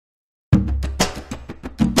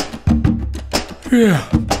Yeah,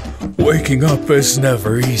 waking up is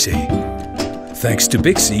never easy. Thanks to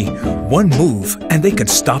Bixi, one move and they can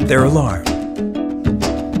stop their alarm.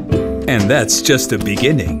 And that's just the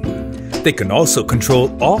beginning. They can also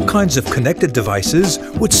control all kinds of connected devices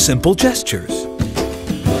with simple gestures.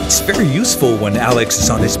 It's very useful when Alex is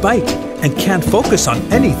on his bike and can't focus on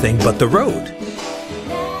anything but the road.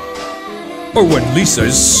 Or when Lisa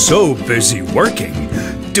is so busy working,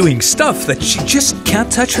 doing stuff that she just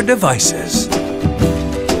can't touch her devices.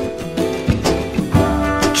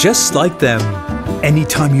 Just like them,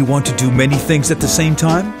 anytime you want to do many things at the same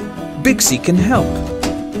time, Bixi can help.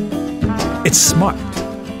 It's smart,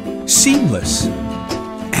 seamless,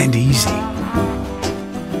 and easy.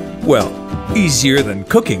 Well, easier than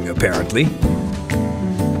cooking, apparently.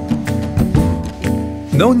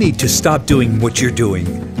 No need to stop doing what you're doing.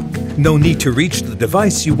 No need to reach the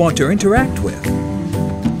device you want to interact with.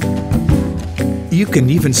 You can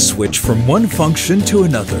even switch from one function to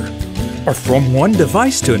another, or from one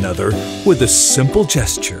device to another with a simple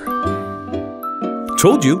gesture.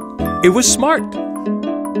 Told you, it was smart.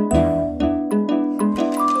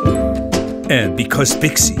 And because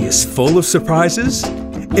Bixi is full of surprises,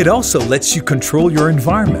 it also lets you control your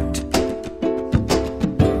environment.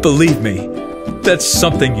 Believe me, that's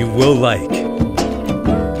something you will like.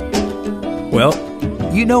 Well,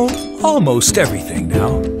 you know almost everything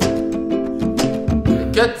now.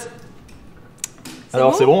 Cut.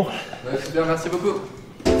 Alors, c'est bon? Ouais, super, merci beaucoup.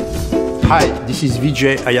 Hi, this is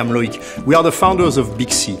Vijay, I am Loic. We are the founders of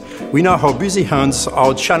Bixi. We know how busy hands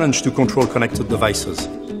are a challenge to control connected devices.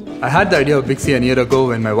 I had the idea of Bixi a year ago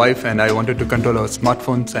when my wife and I wanted to control our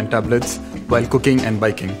smartphones and tablets while cooking and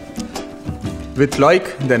biking. With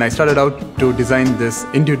Loic, then I started out to design this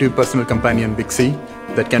intuitive personal companion Bixi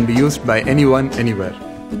that can be used by anyone, anywhere.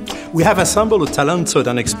 We have assembled a talented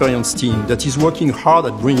and experienced team that is working hard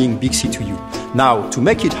at bringing Bixi to you. Now, to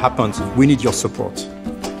make it happen, we need your support.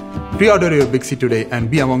 Pre-order your Bixi today and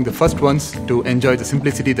be among the first ones to enjoy the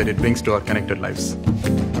simplicity that it brings to our connected lives.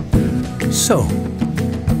 So,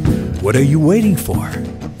 what are you waiting for?